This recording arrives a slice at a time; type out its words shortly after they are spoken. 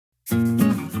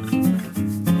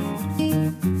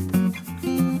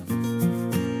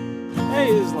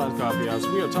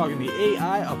Coffeehouse. We are talking the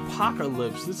AI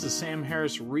apocalypse. This is Sam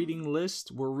Harris reading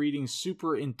list. We're reading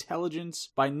Super Intelligence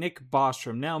by Nick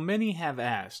Bostrom. Now, many have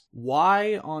asked,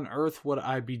 why on earth would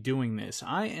I be doing this?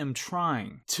 I am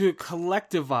trying to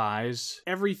collectivize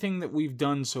everything that we've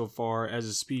done so far as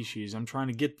a species. I'm trying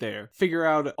to get there. Figure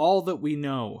out all that we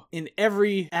know in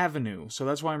every avenue. So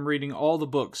that's why I'm reading all the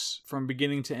books from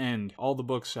beginning to end. All the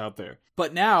books out there.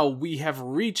 But now we have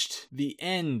reached the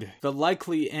end, the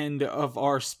likely end of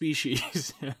our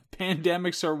species.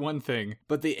 Pandemics are one thing,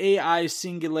 but the AI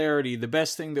singularity, the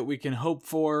best thing that we can hope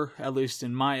for, at least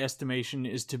in my estimation,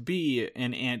 is to be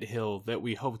an anthill that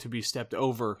we hope to be stepped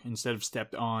over instead of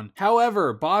stepped on.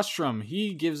 However, Bostrom,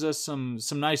 he gives us some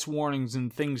nice warnings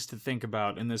and things to think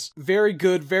about in this very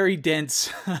good, very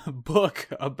dense book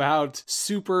about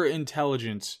super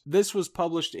intelligence. This was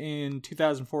published in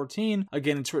 2014.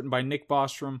 Again, it's written by Nick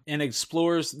Bostrom and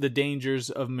explores the dangers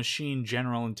of machine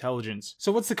general intelligence.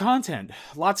 So what's the content?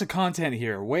 Lots of content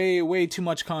here. Way too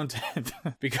much content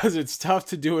because it's tough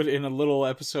to do it in a little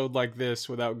episode like this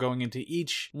without going into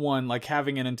each one, like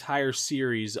having an entire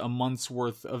series, a month's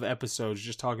worth of episodes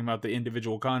just talking about the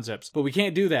individual concepts. But we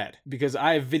can't do that because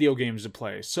I have video games to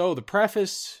play. So the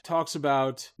preface talks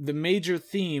about the major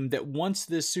theme that once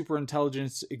this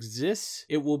superintelligence exists,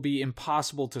 it will be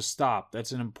impossible to stop.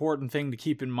 That's an important thing to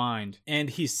keep in mind. And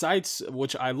he cites,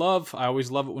 which I love, I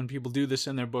always love it when people do this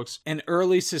in their books, an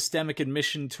early systemic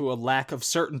admission to a lack of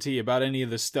certainty about any of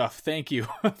this stuff. Thank you.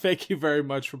 Thank you very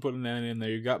much for putting that in there.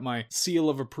 You got my seal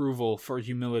of approval for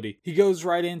humility. He goes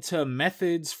right into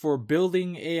methods for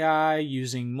building AI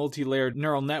using multi-layered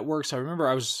neural networks. I remember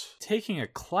I was taking a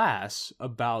class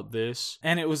about this,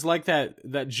 and it was like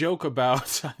that joke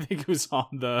about, I think it was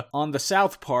on the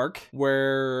South Park,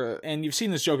 where, and you've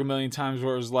seen this joke a million times,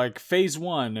 where it was like, phase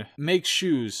 1, make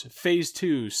shoes, phase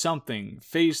 2, something,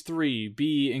 phase 3,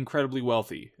 be incredibly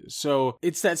wealthy. So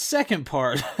it's that second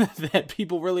part that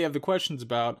people really have the questions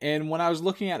about. And when I was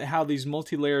looking at how these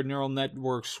multi-layered neural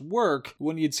networks work,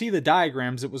 when you'd see the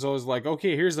diagrams, it was always like,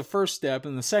 okay, here's the first step,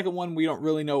 and the second one, we don't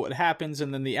really know what happens,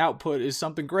 and then the output is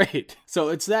something great. So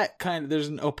it's that kind of, there's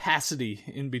an opacity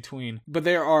in between. But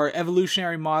there are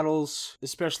evolutionary models,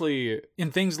 especially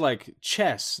in things like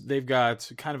chess. They've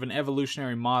got kind of an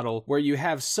evolutionary model where you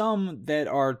have some that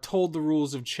are told the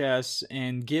rules of chess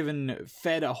and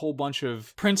fed a whole bunch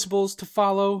of principles to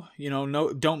follow. You know,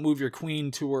 no, don't move your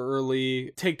queen too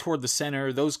early, take toward the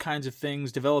center, those kinds of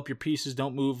things. Develop your pieces,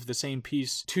 don't move the same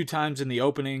piece 2 times in the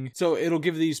opening. So it'll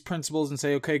give these principles and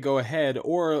say, okay, go ahead.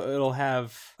 Or it'll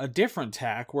have a different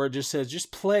tack where it just says,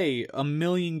 just play a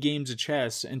million games of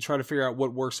chess and try to figure out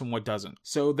what works and what doesn't.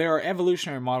 So there are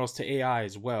evolutionary models to AI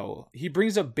as well. He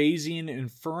brings up Bayesian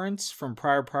inference from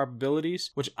prior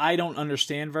probabilities, which I don't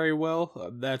understand very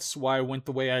well. That's why I went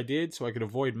the way I did, so I could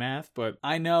avoid math. But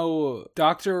I know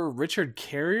Dr. Richard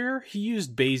Carrier, he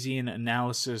used Bayesian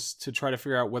analysis to try to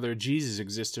figure out whether Jesus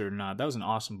existed or not. That was an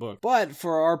awesome book. But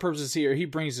for our purposes here, he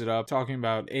brings it up, talking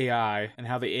about AI and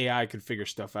how the AI could figure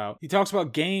stuff out. He talks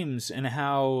about games and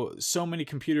how so many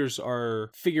computers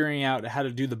are figuring out how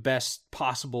to do the best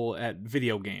possible at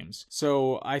video games.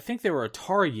 So I think there were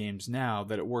Atari games now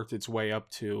that it worked its way up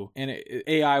to, and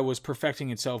AI was perfecting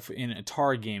itself in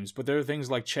Atari games. But there are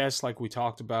things like chess, like we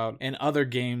talked about, and other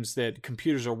games that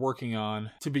computers are working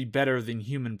on to be better than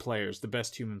human players, the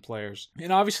best human players.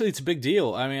 And obviously it's a big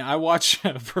deal. I mean, I watch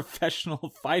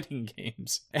professional fighting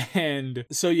games. And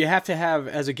so you have to have,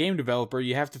 as a game developer,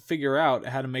 you have to figure out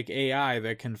how to make AI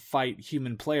that can fight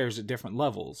human players at different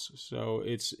levels. So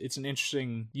it's an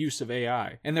interesting use of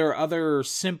AI. And there are other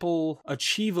simple,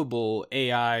 achievable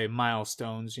AI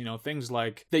milestones, you know, things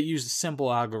like that use simple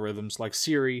algorithms like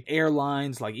Siri,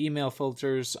 airlines, like email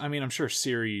filters. I mean, I'm sure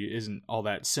Siri isn't all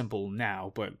that simple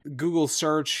now, but Google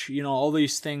search, you know, all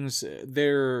these things,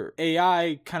 they're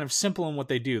AI kind of simple in what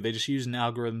they do. They just use an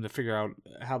algorithm to figure out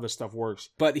how this stuff works.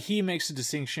 But he makes a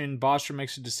distinction, Bostrom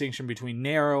makes a distinction between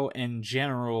narrow and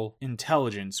general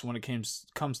intelligence when it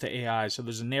comes to AI. So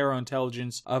there's a narrow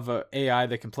intelligence of a AI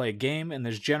that can play a game, and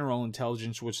there's general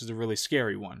intelligence, which is a really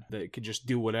scary one that could just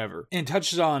do whatever. And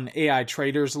touches on AI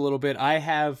traders a little bit. I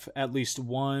have at least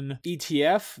one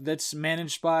ETF that's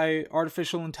managed by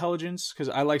artificial intelligence because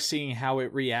I like seeing how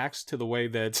it reacts to the way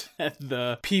that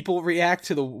the people react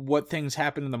to what things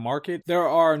happen in the market. There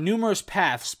are numerous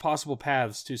possible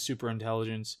paths to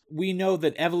superintelligence. We know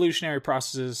that evolutionary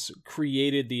processes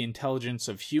created the intelligence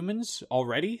of humans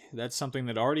already. That's something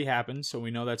that already happened, so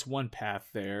we know that's one path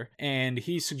there. And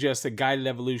he suggests that guided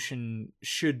evolution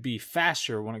should be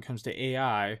faster when it comes to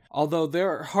AI, although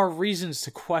there are reasons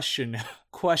to question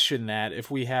question that if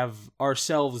we have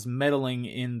ourselves meddling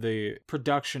in the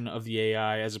production of the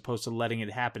AI as opposed to letting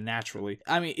it happen naturally.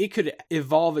 I mean, it could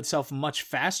evolve itself much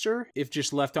faster if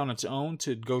just left on its own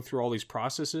to go through all these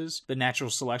processes, the natural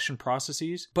selection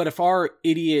processes. But if our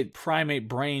idiot primate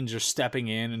brains are stepping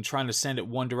in and trying to send it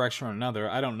one direction or another,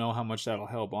 I don't know how much that'll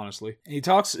help, honestly.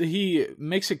 He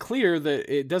makes it clear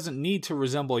that it doesn't need to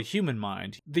resemble a human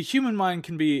mind. The human mind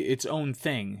can be its own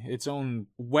thing, its own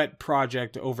wet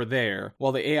project over there,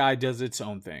 while the AI does its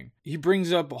own thing. He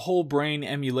brings up whole brain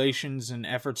emulations and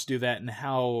efforts to do that, and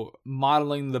how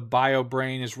modeling the bio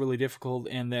brain is really difficult,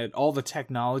 and that all the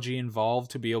technology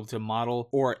involved to be able to model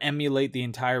or emulate the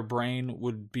entire brain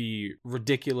would be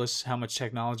ridiculous, how much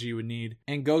technology you would need.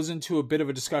 And goes into a bit of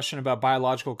a discussion about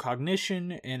biological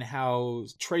cognition and how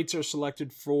traits are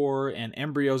selected for and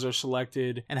embryos are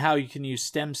selected, and how you can use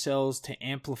stem cells to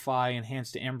amplify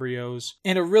enhanced embryos.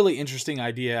 And a really interesting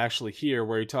idea actually here,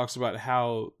 where he talks about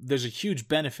how there's a huge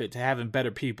benefit to having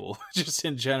better people, just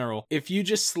in general. If you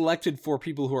just selected for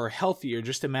people who are healthier,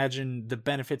 just imagine the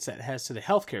benefits that has to the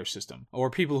healthcare system, or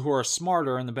people who are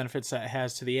smarter and the benefits that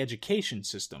has to the education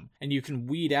system. And you can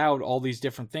weed out all these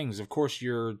different things. Of course,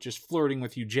 you're just flirting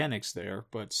with eugenics there,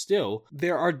 but still,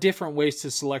 there are different ways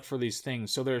to select for these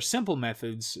things. So there are simple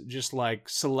methods, just like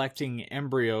selecting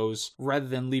embryos rather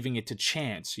than leaving it to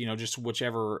chance, just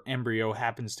whichever embryo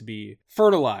happens to be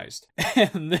fertilized.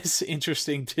 And this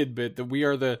interesting tidbit that we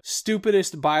are the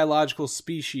stupidest biological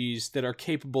species that are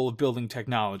capable of building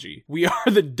technology. We are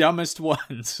the dumbest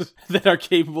ones that are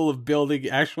capable of building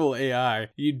actual AI.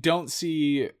 You don't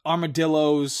see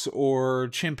armadillos or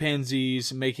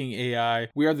chimpanzees making AI.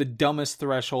 We are the dumbest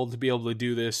threshold to be able to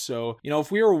do this. So,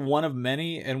 if we were one of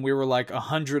many and we were like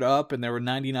 100 up and there were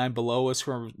 99 below us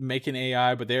who were making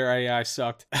AI, but their AI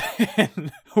sucked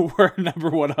and we're number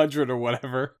 100 or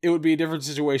whatever, it would be a different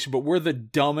situation. But we're the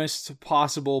dumbest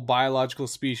possible biological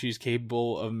species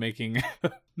capable of making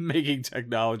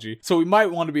technology. So we might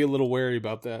want to be a little wary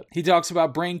about that. He talks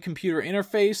about brain-computer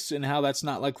interface and how that's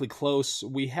not likely close.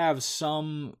 We have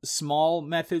some small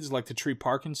methods like to treat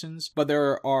Parkinson's, but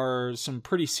there are some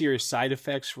pretty serious side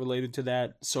effects related to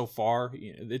that so far.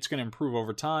 It's going to improve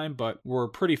over time, but we're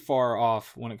pretty far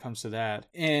off when it comes to that.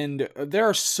 And there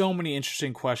are so many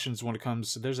interesting questions when it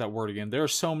comes to, there's that word again, there are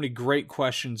so many great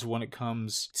questions when it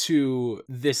comes to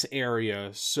this area.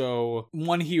 So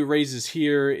one he raises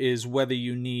here is whether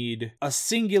you need a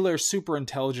singular super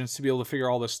intelligence to be able to figure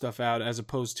all this stuff out, as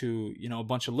opposed to, a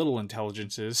bunch of little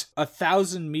intelligences.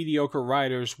 1,000 mediocre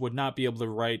writers would not be able to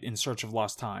write In Search of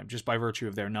Lost Time just by virtue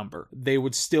of their number. They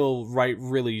would still write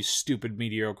really stupid,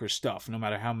 mediocre stuff, no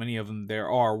matter how many of them there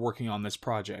are working on this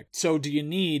project. So do you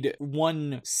need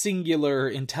one singular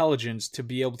intelligence to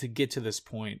be able to get to this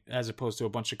point, as opposed to a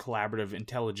bunch of collaborative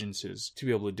intelligences to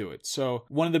be able to do it? So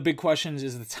one of the big questions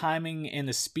is the timing and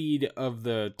the speed of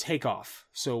the takeoff.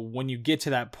 So when you get to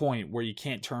that point where you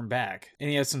can't turn back. And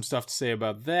he has some stuff to say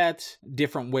about that,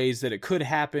 different ways that it could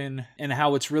happen, and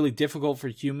how it's really difficult for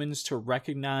humans to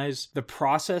recognize the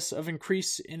process of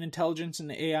increase in intelligence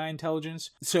and AI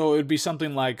intelligence. So it would be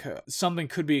something like something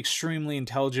could be extremely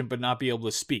intelligent but not be able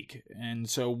to speak. And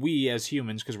so we as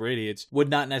humans, because we're idiots, would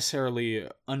not necessarily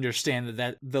understand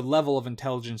that the level of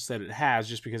intelligence that it has,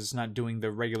 just because it's not doing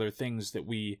the regular things that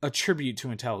we attribute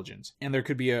to intelligence. And there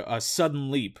could be a sudden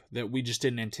leap that we just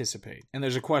didn't anticipate. And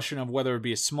there's a question of whether it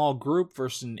be a small group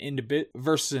versus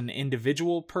an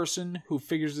individual person who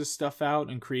figures this stuff out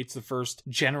and creates the first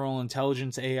general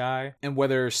intelligence AI, and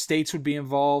whether states would be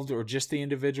involved or just the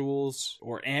individuals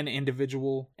or an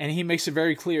individual. And he makes it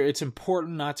very clear it's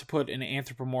important not to put an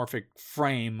anthropomorphic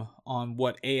frame on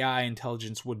what AI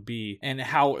intelligence would be and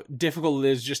how difficult it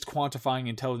is just quantifying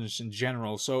intelligence in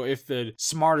general. So if the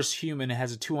smartest human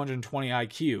has a 220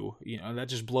 IQ, that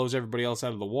just blows everybody else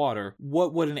out of the water.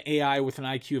 What would an AI with an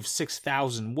IQ of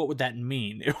 6,000, what would that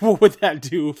mean? What would that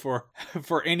do for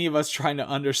any of us trying to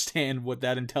understand what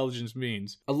that intelligence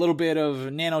means? A little bit of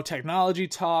nanotechnology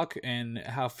talk and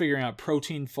how figuring out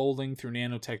protein folding through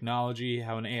nanotechnology,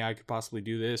 how an AI could possibly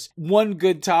do this. One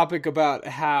good topic about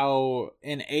how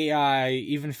an AI,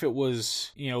 even if it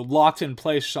was, locked in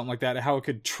place or something like that, how it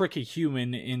could trick a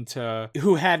human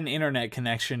who had an internet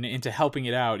connection into helping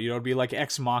it out. It'd be like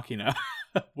Ex Machina.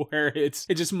 where it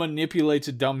just manipulates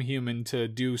a dumb human to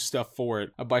do stuff for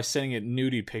it by sending it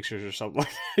nudie pictures or something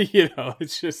like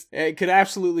that. It could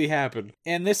absolutely happen.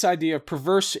 And this idea of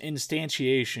perverse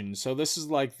instantiation. So this is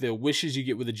like the wishes you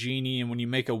get with a genie, and when you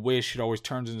make a wish, it always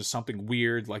turns into something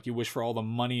weird, like you wish for all the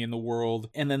money in the world,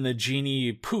 and then the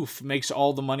genie, poof, makes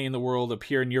all the money in the world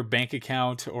appear in your bank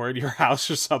account or in your house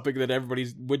or something that everybody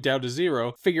went down to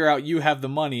zero, figure out you have the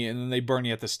money, and then they burn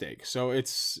you at the stake. So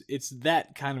it's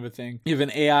that kind of a thing. If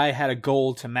an AI had a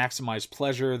goal to maximize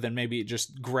pleasure, then maybe it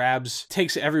just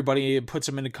takes everybody, and puts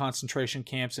them into concentration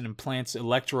camps and implants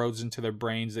electrodes into their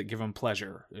brains that give them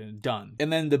pleasure. Done.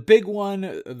 And then the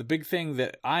big thing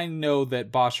that I know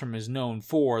that Bostrom is known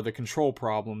for, the control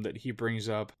problem that he brings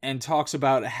up, and talks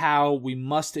about how we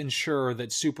must ensure that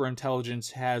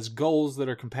superintelligence has goals that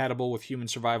are compatible with human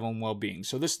survival and well-being.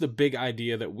 So this is the big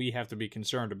idea that we have to be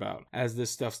concerned about as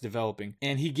this stuff's developing.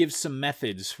 And he gives some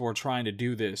methods for trying to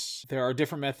do this. There are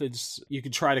different methods. You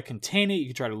could try to contain it, you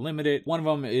could try to limit it. One of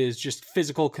them is just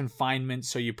physical confinement,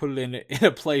 so you put it in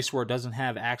a place where it doesn't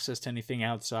have access to anything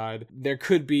outside. There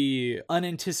could be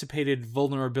unanticipated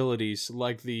vulnerabilities,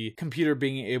 like the computer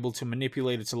being able to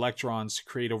manipulate its electrons to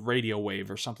create a radio wave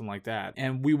or something like that.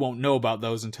 And we won't know about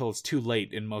those until it's too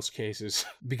late in most cases,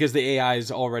 because the AI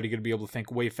is already going to be able to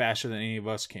think way faster than any of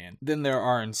us can. Then there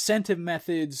are incentive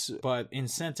methods, but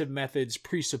incentive methods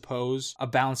presuppose a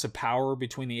balance of power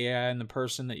between the AI and the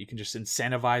person, that you can just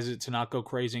incentivize it to not go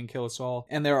crazy and kill us all.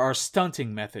 And there are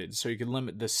stunting methods, so you can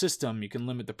limit the system, you can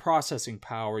limit the processing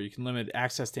power, you can limit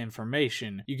access to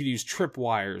information. You could use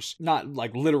tripwires, not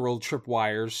like literal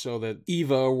tripwires, so that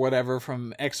Eva or whatever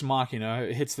from Ex Machina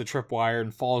hits the tripwire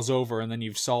and falls over, and then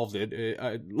you've solved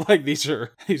it. Like these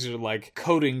are like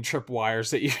coding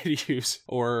tripwires that you could use,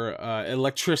 or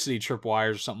electricity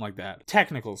tripwires or something like that.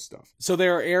 Technical stuff. So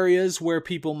there are areas where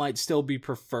people might still be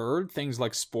preferred, things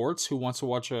like sports. Who wants to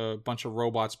watch a bunch of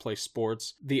robots play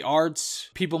sports? The arts,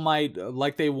 people might,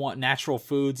 like they want natural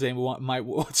foods, they might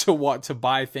want to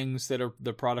buy things that are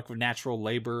the product of natural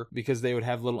labor, because they would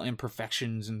have little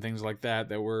imperfections and things like that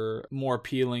were more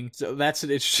appealing. So that's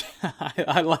an interesting,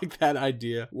 I like that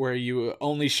idea, where you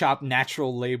only shop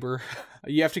natural labor.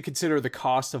 You have to consider the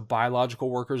cost of biological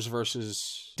workers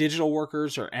versus digital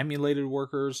workers or emulated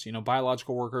workers.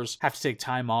 Biological workers have to take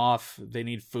time off. They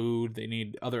need food. They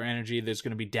need other energy. There's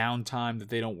going to be downtime that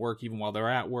they don't work even while they're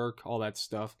at work, all that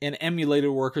stuff. And emulated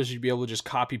workers, you'd be able to just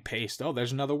copy paste. Oh,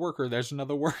 there's another worker. There's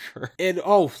another worker. And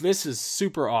this is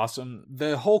super awesome.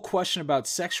 The whole question about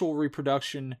sexual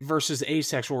reproduction versus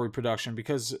asexual reproduction,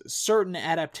 because certain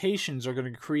adaptations are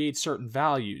going to create certain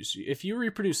values. If you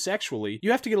reproduce sexually,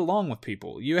 you have to get along with people.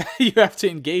 You have to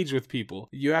engage with people.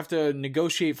 You have to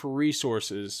negotiate for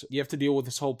resources. You have to deal with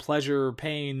this whole pleasure,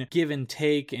 pain, give and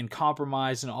take, and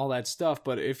compromise and all that stuff.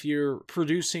 But if you're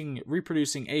reproducing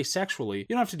asexually, you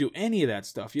don't have to do any of that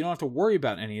stuff. You don't have to worry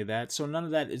about any of that. So none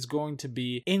of that is going to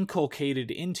be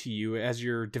inculcated into you as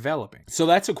you're developing. So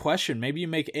that's a question. Maybe you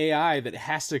make AI that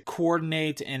has to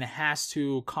coordinate and has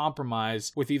to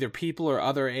compromise with either people or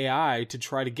other AI to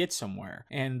try to get somewhere.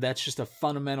 And that's just a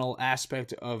fundamental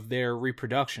aspect of their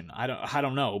reproduction. I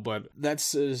don't know, but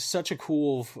that's such a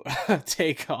cool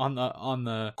take on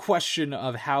the question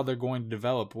of how they're going to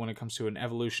develop when it comes to an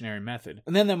evolutionary method.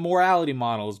 And then the morality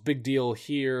models, big deal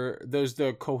here. There's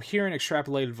the coherent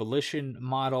extrapolated volition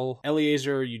model.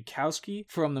 Eliezer Yudkowsky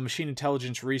from the Machine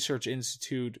Intelligence Research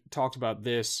Institute talked about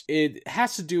this. It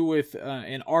has to do with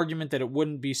an argument that it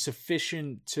wouldn't be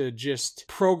sufficient to just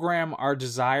program our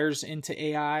desires into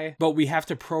AI, but we have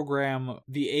to program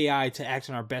the AI to act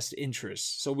in our best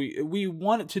interests. So we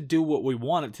want it to do what we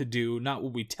want it to do, not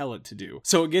what we tell it to do.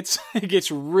 So it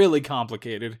gets really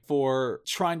complicated for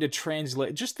trying to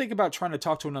translate. Just think about trying to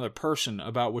talk to another person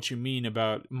about what you mean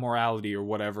about morality or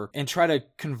whatever, and try to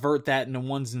convert that into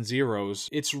ones and zeros.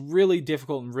 It's really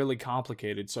difficult and really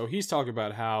complicated. So he's talking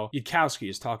about how Yudkowsky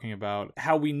is talking about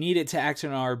how we need it to act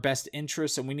in our best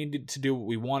interests, and we need it to do what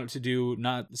we want it to do,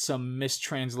 not some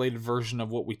mistranslated version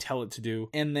of what we tell it to do.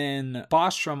 And then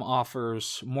Bostrom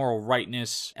offers moral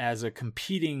rightness as a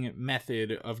competing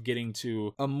method of getting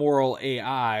to a moral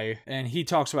AI, and he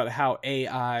talks about how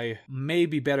AI may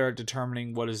be better at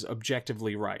determining what is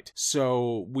objectively right.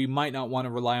 So we might not want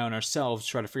to rely on ourselves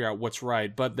to try to figure out what's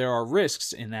right, but there are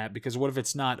risks in that, because what if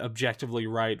it's not objectively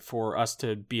right for us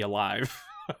to be alive?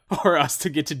 or us to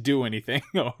get to do anything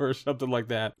or something like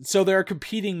that. So there are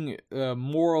competing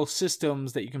moral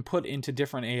systems that you can put into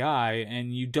different AI,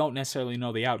 and you don't necessarily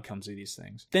know the outcomes of these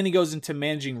things. Then he goes into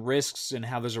managing risks and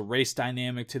how there's a race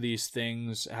dynamic to these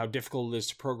things, how difficult it is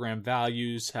to program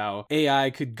values, how AI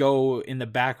could go in the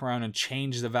background and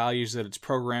change the values that it's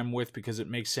programmed with because it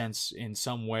makes sense in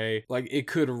some way. Like, it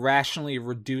could rationally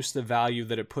reduce the value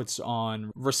that it puts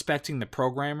on respecting the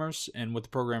programmers and what the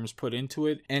programmers put into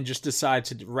it, and just decide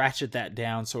to ratchet that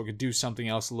down so it could do something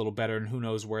else a little better, and who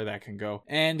knows where that can go.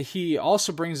 And he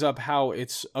also brings up how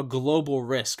it's a global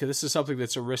risk. This is something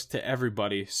that's a risk to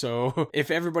everybody. So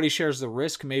if everybody shares the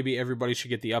risk, maybe everybody should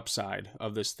get the upside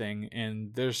of this thing.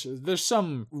 And there's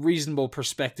some reasonable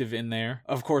perspective in there.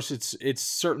 Of course, it's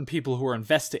certain people who are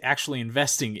actually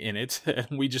investing in it,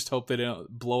 and we just hope that it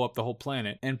don't blow up the whole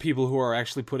planet. And people who are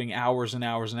actually putting hours and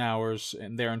hours and hours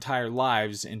and their entire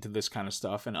lives into this kind of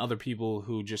stuff, and other people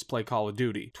who just play Call of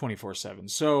Duty 24/7.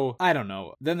 So I don't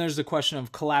know. Then there's the question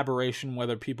of collaboration,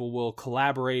 whether people will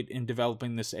collaborate in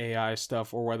developing this AI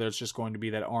stuff, or whether it's just going to be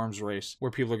that arms race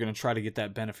where people are going to try to get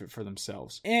that benefit for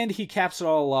themselves. And he caps it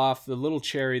all off, the little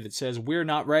cherry that says, we're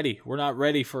not ready. We're not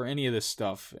ready for any of this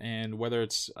stuff. And whether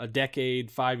it's a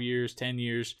decade, 5 years, 10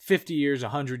 years, 50 years,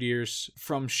 100 years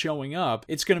from showing up,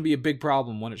 it's going to be a big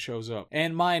problem when it shows up.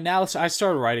 And my analysis, I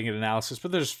started writing an analysis,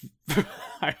 but there's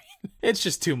it's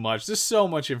just too much. There's so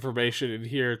much information in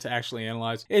here to actually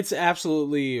analyze. It's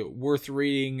absolutely worth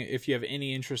reading if you have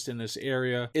any interest in this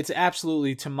area. It's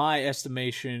absolutely, to my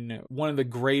estimation, one of the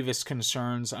gravest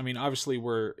concerns. I mean, obviously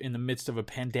we're in the midst of a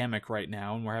pandemic right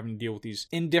now, and we're having to deal with these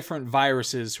indifferent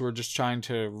viruses who are just trying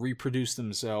to reproduce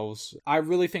themselves. I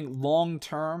really think long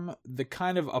term, the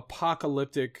kind of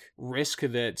apocalyptic risk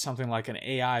that something like an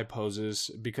AI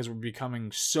poses, because we're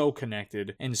becoming so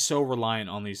connected and so reliant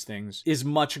on these things, is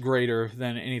much greater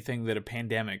than anything that a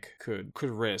pandemic could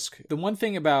risk. The one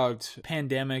thing about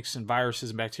pandemics and viruses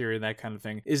and bacteria and that kind of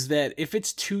thing is that if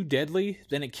it's too deadly,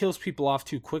 then it kills people off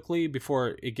too quickly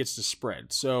before it gets to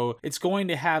spread. So it's going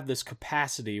to have this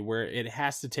capacity where it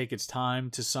has to take its time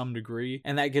to some degree,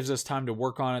 and that gives us time to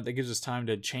work on it. That gives us time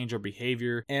to change our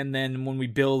behavior. And then when we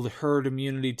build herd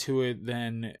immunity to it,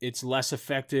 then it's less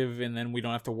effective, and then we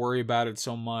don't have to worry about it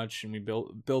so much, and we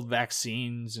build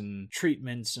vaccines and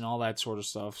treatments and all that sort of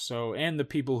stuff. So, and the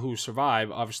people who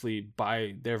survive, obviously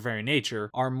by their very nature,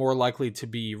 are more likely to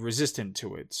be resistant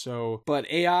to it. So, but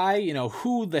AI,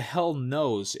 who the hell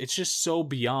knows? It's just so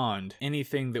beyond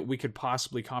anything that we could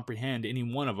possibly comprehend, any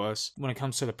one of us, when it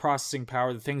comes to the processing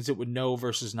power, the things it would know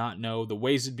versus not know, the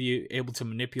ways it'd be able to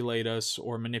manipulate us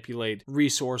or manipulate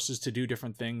resources to do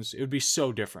different things. It would be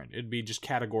so different. It'd be just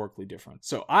categorically different.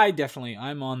 So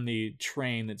I'm on the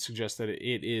train that suggests that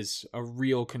it is a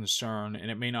real concern, and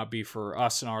it may not be for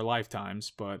us in our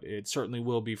lifetimes, but it certainly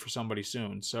will be for somebody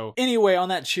soon. So anyway, on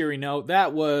that cheery note,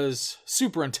 that was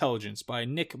Super Intelligence by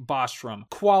Nick Bostrom.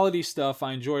 Quality stuff.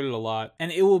 I enjoyed it a lot,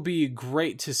 and it will be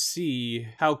great to see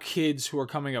how kids who are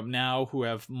coming up now, who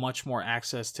have much more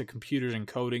access to computers and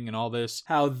coding and all this,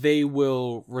 how they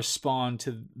will respond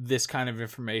to this kind of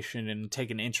information and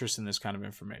take an interest in this kind of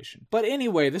information. But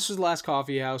anyway, this was Last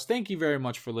Coffee House. Thank you very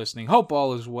much for listening. Hope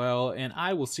all is well, and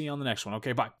I will see you on the next one.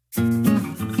 Okay, bye.